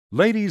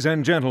Ladies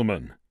and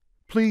gentlemen,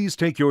 please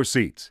take your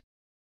seats.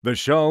 The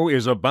show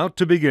is about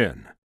to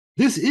begin.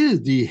 This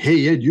is the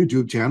Hey Ed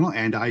YouTube channel,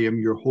 and I am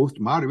your host,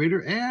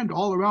 moderator, and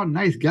all-around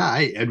nice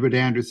guy, Edward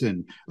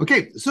Anderson.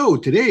 Okay, so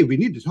today we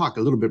need to talk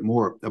a little bit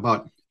more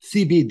about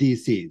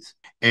CBDCs,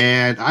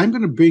 and I'm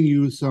going to bring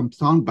you some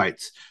sound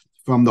bites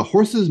from the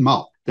horse's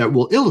mouth that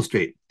will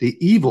illustrate the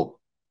evil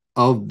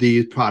of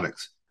these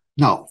products.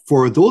 Now,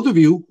 for those of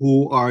you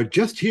who are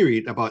just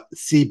hearing about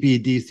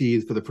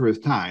CBDCs for the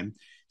first time,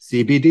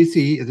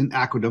 CBDC is an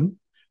acronym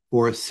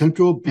for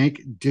Central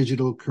Bank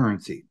Digital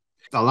Currency.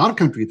 A lot of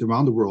countries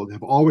around the world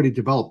have already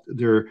developed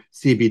their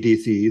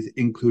CBDCs,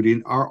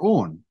 including our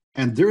own.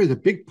 And there is a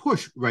big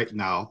push right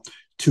now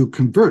to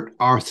convert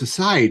our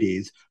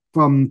societies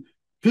from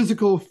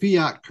physical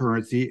fiat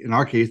currency, in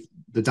our case,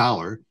 the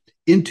dollar,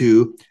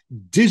 into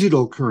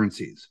digital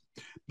currencies.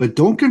 But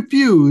don't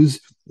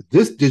confuse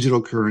this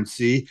digital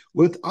currency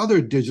with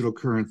other digital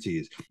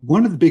currencies.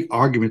 One of the big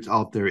arguments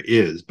out there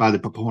is, by the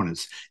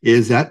proponents,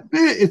 is that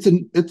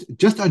it's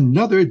just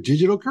another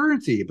digital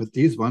currency, but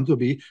these ones will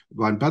be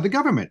run by the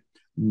government.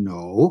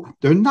 No,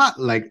 they're not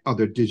like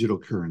other digital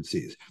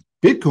currencies.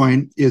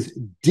 Bitcoin is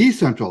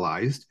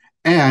decentralized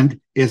and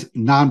is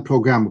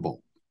non-programmable,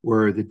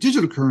 where the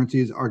digital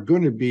currencies are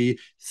going to be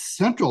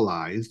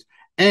centralized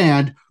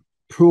and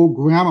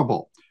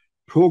programmable.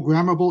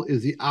 Programmable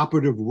is the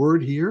operative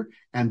word here,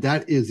 and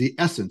that is the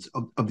essence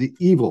of the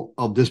evil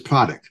of this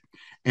product.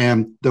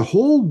 And the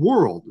whole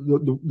world,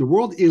 the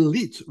world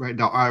elites right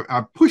now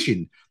are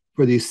pushing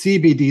for these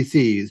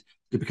CBDCs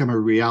to become a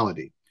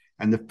reality.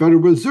 And the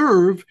Federal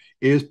Reserve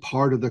is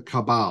part of the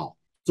cabal.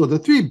 So the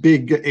three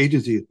big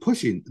agencies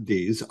pushing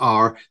these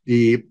are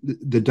the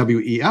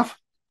WEF,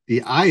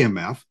 the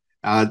IMF,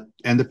 and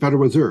the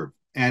Federal Reserve,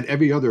 and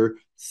every other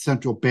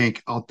central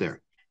bank out there.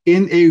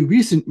 In a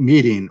recent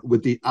meeting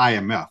with the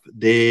IMF,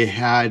 they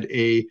had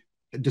a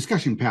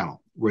discussion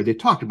panel where they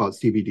talked about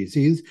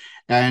CBDCs,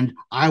 and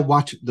I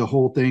watched the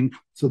whole thing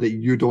so that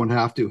you don't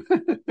have to.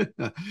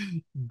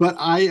 But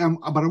I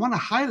want to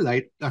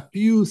highlight a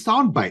few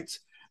sound bites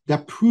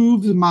that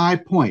proves my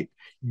point.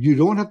 You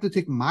don't have to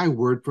take my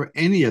word for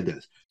any of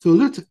this. So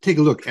let's take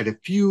a look at a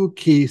few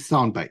key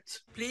sound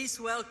bites.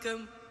 Please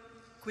welcome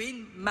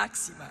Queen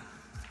Maxima.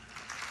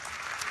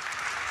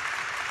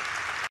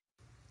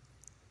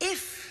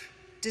 If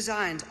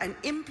designed and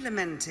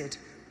implemented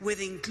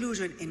with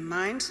inclusion in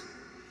mind,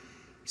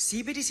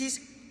 CBDCs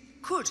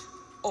could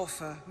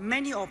offer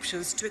many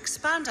options to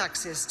expand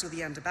access to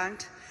the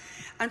underbanked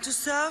and to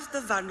serve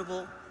the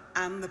vulnerable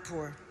and the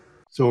poor.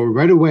 So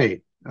right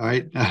away, all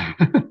right,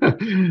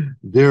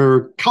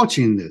 they're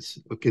couching this,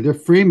 okay, they're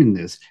framing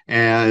this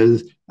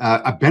as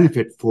a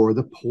benefit for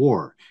the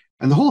poor.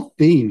 And the whole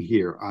theme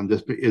here on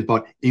this is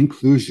about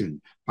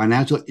inclusion,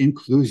 financial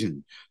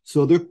inclusion.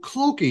 So they're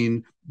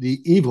cloaking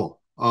the evil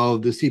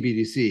of the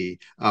CBDC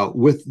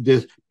with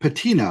this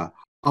patina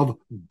of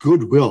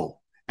goodwill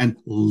and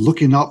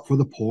looking out for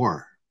the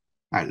poor.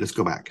 All right, let's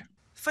go back.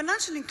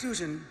 Financial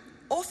inclusion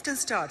often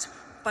starts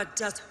but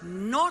does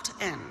not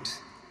end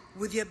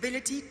with the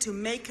ability to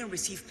make and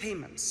receive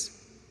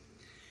payments.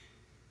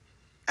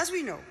 As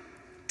we know,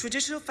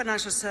 traditional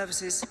financial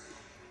services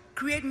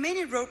create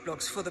many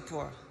roadblocks for the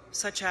poor,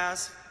 such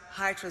as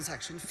high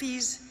transaction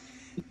fees,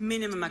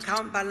 minimum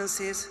account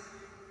balances,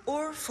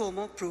 or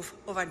formal proof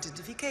of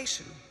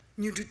identification.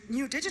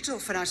 New digital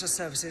financial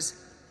services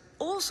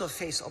also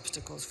face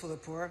obstacles for the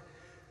poor,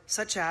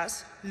 such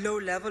as low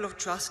level of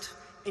trust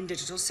in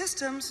digital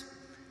systems,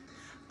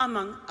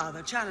 among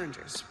other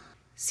challenges.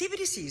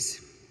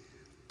 CBDCs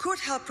could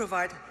help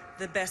provide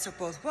the best of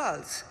both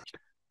worlds.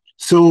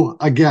 So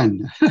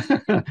again,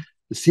 the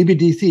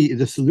CBDC is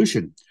a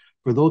solution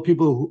for those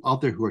people out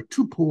there who are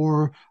too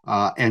poor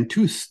and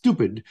too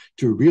stupid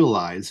to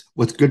realize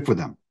what's good for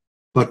them.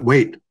 But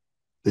wait,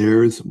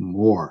 there's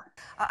more.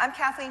 I'm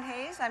Kathleen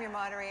Hayes. I'm your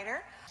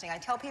moderator. I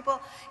tell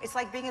people it's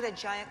like being at a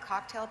giant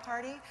cocktail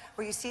party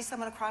where you see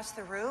someone across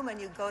the room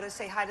and you go to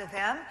say hi to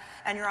them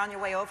and you're on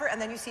your way over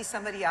and then you see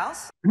somebody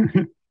else.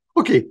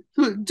 Okay,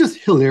 so just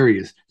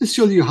hilarious. This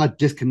shows you how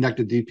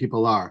disconnected these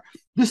people are.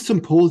 This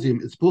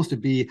symposium is supposed to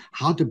be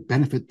how to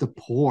benefit the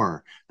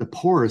poor, the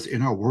poorest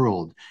in our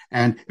world.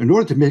 And in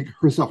order to make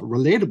herself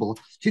relatable,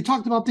 she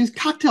talked about these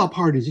cocktail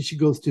parties that she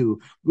goes to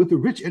with the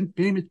rich and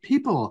famous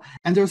people.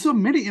 And there are so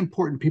many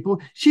important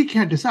people, she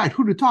can't decide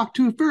who to talk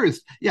to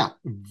first. Yeah,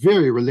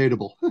 very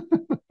relatable.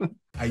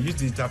 I use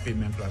digital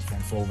payment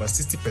platform for over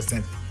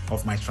 60%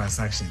 of my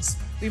transactions.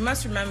 We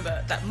must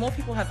remember that more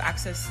people have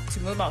access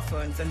to mobile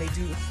phones than they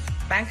do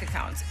bank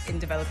accounts in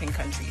developing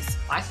countries.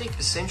 I think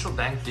a central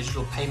bank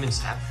digital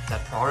payments app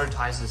that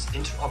prioritizes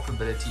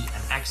interoperability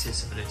and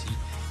accessibility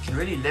can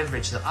really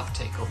leverage the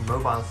uptake of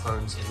mobile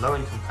phones in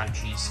low-income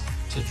countries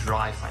to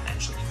drive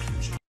financial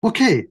inclusion.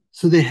 Okay,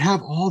 so they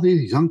have all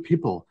these young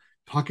people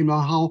talking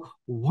about how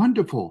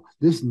wonderful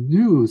this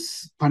new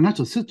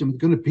financial system is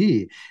going to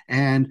be.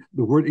 And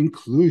the word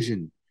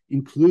inclusion.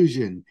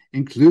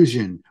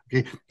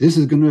 Okay, this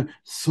is going to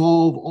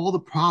solve all the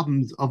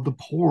problems of the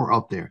poor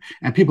out there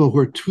and people who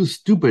are too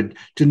stupid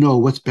to know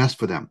what's best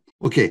for them.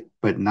 Okay,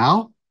 but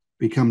now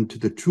we come to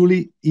the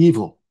truly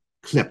evil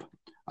clip.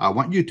 I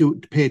want you to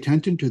pay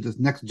attention to this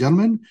next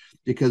gentleman,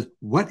 because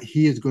what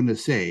he is going to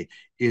say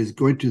is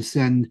going to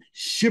send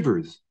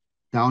shivers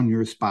down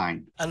your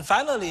spine. And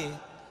finally,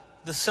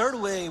 the third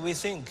way we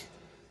think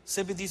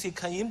CBDC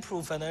can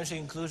improve financial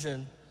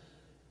inclusion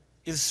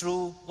is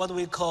through what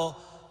we call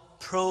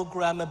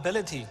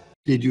programmability.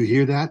 Did you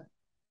hear that?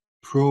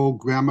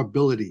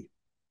 Programmability.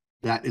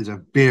 That is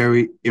a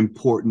very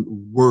important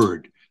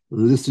word.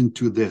 Listen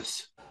to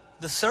this.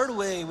 The third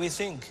way we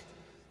think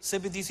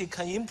CBDC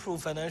can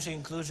improve financial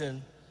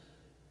inclusion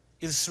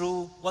is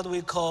through what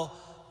we call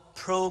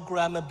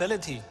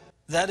programmability.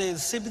 That is,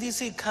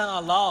 CBDC can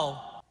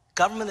allow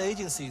government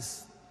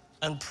agencies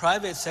and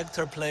private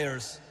sector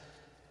players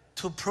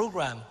to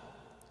program,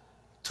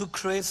 to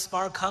create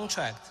smart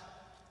contracts,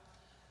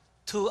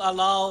 to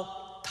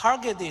allow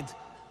targeted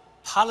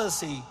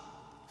policy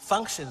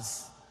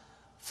functions.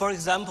 For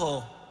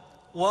example,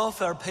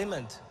 welfare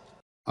payment.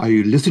 Are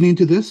you listening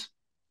to this?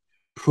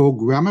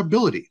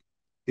 Programmability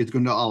is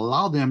going to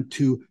allow them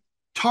to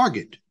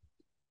target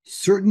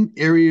certain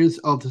areas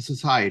of the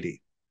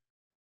society.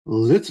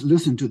 Let's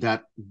listen to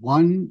that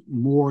one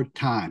more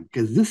time,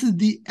 because this is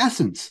the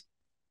essence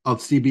of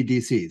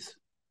CBDCs.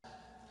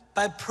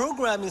 By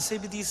programming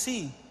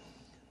CBDC,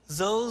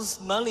 those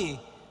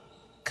money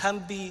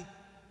can be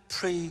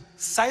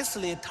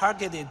precisely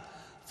targeted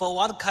for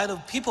what kind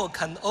of people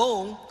can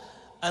own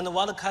and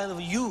what kind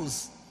of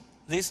use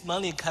this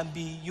money can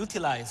be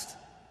utilized.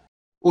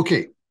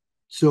 Okay,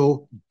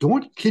 so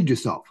don't kid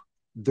yourself.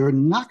 They're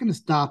not going to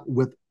stop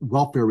with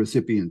welfare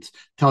recipients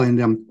telling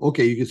them,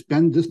 okay, you can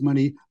spend this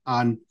money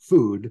on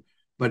food,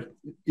 but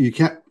you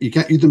can't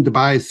use them to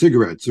buy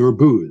cigarettes or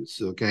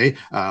booze. Okay,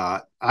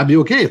 I'd be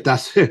okay if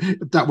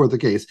that were the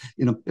case.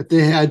 You know, if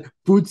they had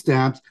food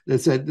stamps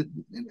that said,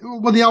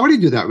 well, they already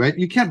do that, right?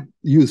 You can't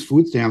use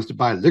food stamps to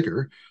buy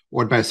liquor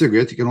or to buy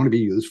cigarettes. It can only be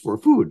used for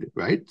food,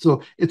 right?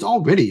 So it's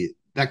already,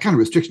 that kind of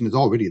restriction is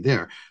already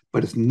there,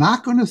 but it's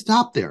not going to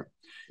stop there,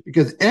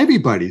 because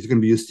everybody is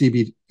going to use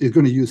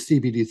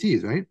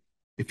CBDCs, right?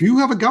 If you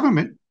have a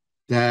government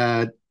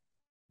that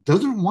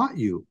doesn't want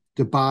you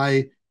to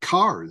buy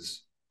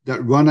cars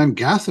that run on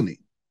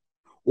gasoline,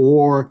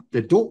 or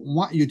that don't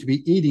want you to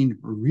be eating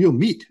real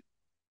meat,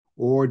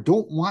 or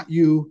don't want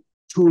you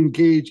to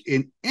engage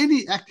in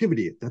any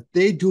activity that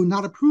they do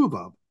not approve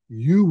of,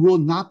 you will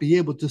not be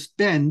able to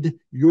spend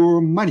your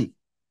money.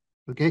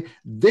 Okay?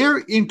 They're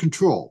in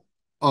control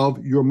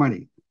of your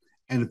money.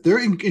 And if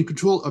they're in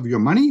control of your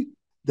money,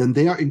 then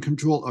they are in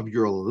control of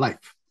your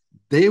life.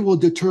 They will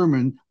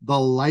determine the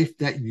life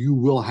that you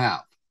will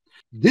have.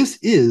 This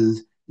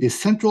is the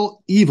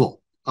central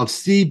evil of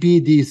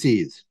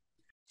CBDCs.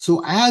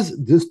 So as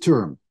this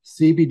term,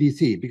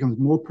 CBDC, becomes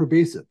more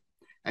pervasive,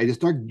 and you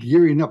start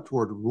gearing up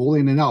toward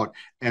rolling it out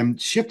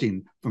and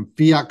shifting from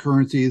fiat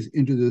currencies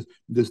into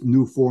this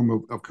new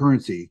form of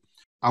currency,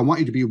 I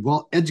want you to be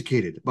well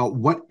educated about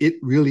what it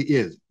really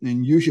is.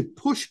 And you should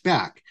push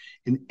back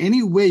in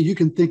any way you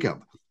can think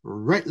of.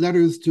 Write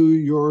letters to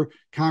your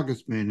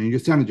congressmen and your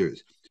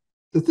senators.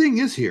 The thing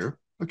is here,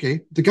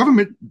 okay, the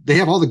government, they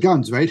have all the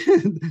guns, right?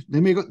 they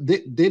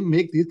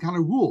make these kind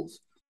of rules.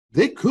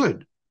 They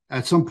could,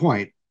 at some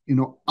point,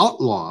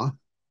 outlaw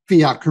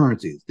fiat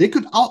currencies. They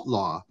could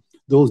outlaw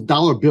those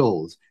dollar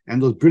bills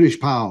and those British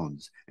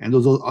pounds and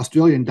those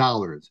Australian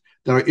dollars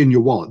that are in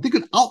your wallet. They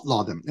could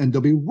outlaw them and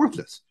they'll be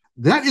worthless.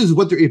 That is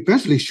what they're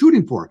eventually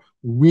shooting for.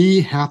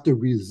 We have to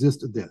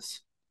resist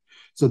this.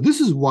 So this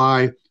is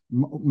why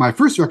my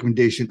first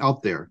recommendation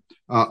out there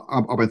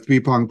of a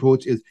three-pronged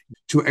approach is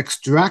to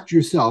extract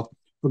yourself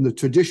from the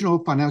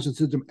traditional financial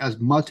system as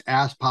much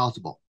as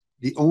possible.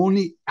 The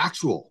only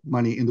actual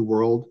money in the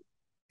world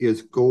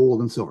is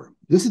gold and silver.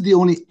 This is the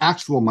only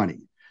actual money.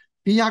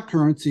 Fiat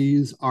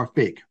currencies are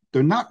fake.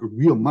 They're not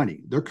real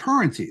money. They're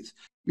currencies.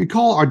 We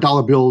call our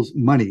dollar bills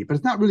money, but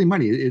it's not really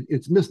money.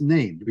 It's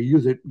misnamed. We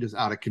use it just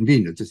out of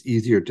convenience. It's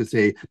easier to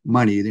say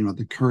money,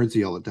 the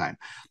currency all the time.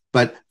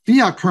 But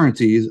fiat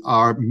currencies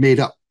are made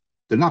up.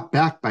 They're not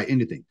backed by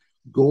anything.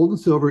 Gold and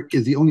silver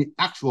is the only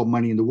actual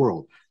money in the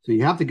world. So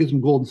you have to get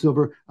some gold and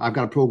silver. I've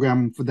got a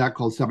program for that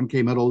called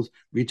 7K Metals.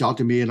 Reach out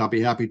to me and I'll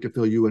be happy to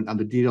fill you in on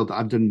the details.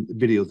 I've done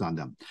videos on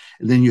them.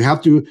 And then you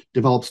have to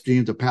develop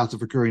streams of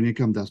passive recurring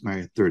income. That's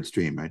my third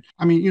stream, right?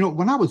 I mean,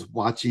 when I was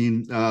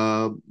watching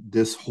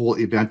this whole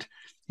event,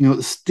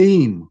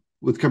 steam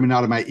was coming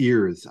out of my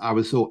ears. I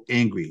was so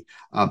angry.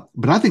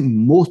 But I think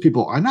most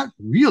people are not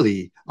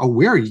really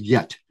aware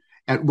yet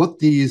at what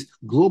these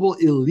global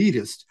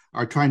elitists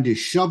are trying to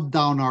shove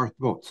down our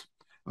throats.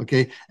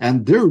 Okay.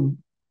 And they're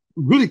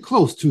really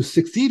close to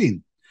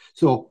succeeding.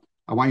 So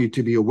I want you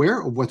to be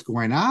aware of what's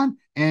going on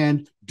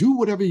and do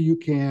whatever you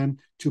can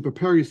to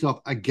prepare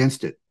yourself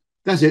against it.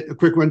 That's it. A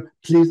quick one.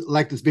 Please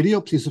like this video.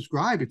 Please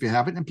subscribe if you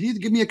haven't. And please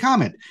give me a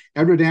comment.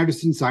 Edward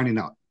Anderson signing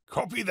out.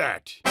 Copy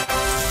that.